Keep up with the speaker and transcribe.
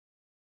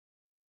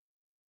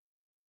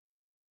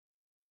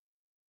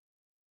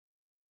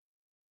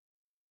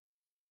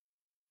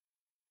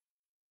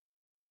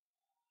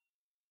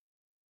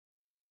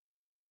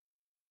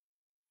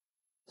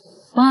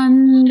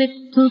1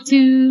 little,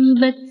 2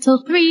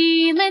 little,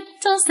 3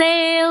 little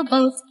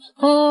sailboats,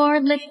 4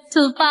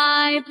 little,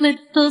 5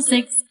 little,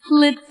 6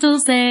 little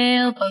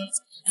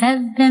sailboats,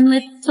 7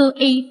 little,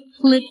 8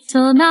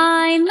 little,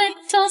 9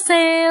 little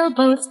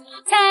sailboats,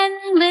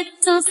 10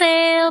 little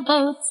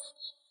sailboats.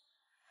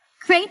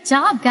 Great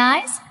job,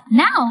 guys!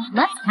 Now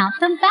let's count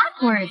them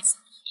backwards.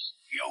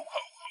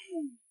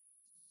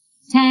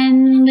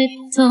 10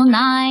 little,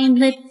 9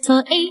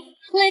 little, 8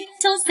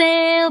 little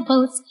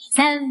sailboats,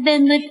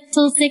 7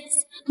 little, 6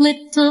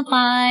 little,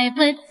 5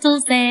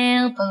 little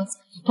sailboats,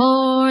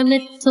 4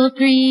 little,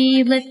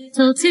 3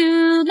 little,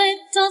 2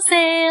 little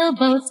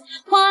sailboats,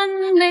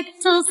 1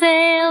 little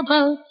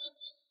sailboat.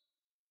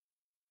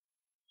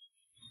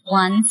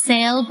 1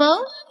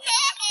 sailboat,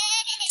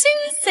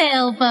 2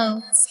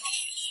 sailboats,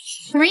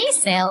 3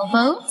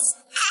 sailboats,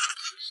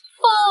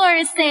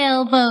 4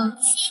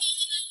 sailboats,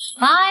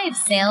 5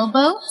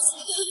 sailboats,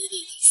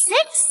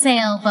 6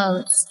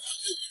 sailboats,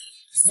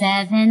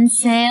 7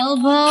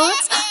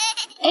 sailboats,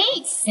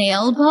 8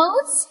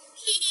 sailboats,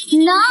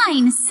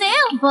 9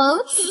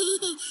 sailboats,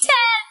 10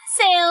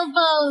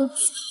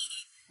 sailboats.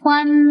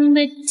 1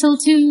 little,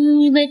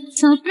 2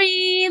 little,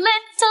 3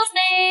 little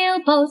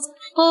sailboats,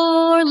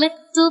 4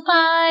 little,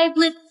 5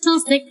 little,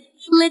 6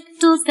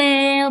 little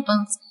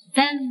sailboats,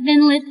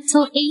 7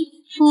 little, 8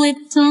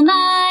 little,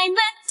 9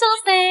 little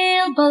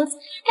sailboats,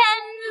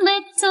 10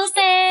 little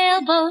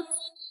sailboats.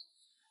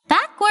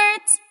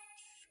 Backwards.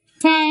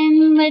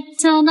 10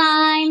 little,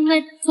 9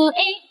 little, 8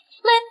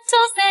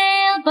 little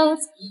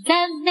sailboats,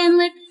 7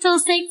 little,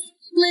 6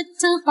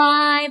 little,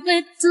 5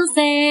 little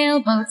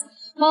sailboats,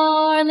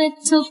 4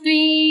 little,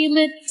 3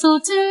 little,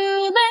 2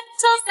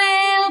 little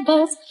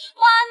sailboats,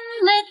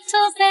 1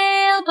 little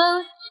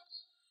sailboat.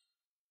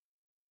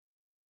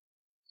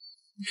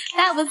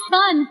 That was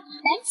fun.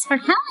 Thanks for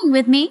counting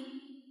with me.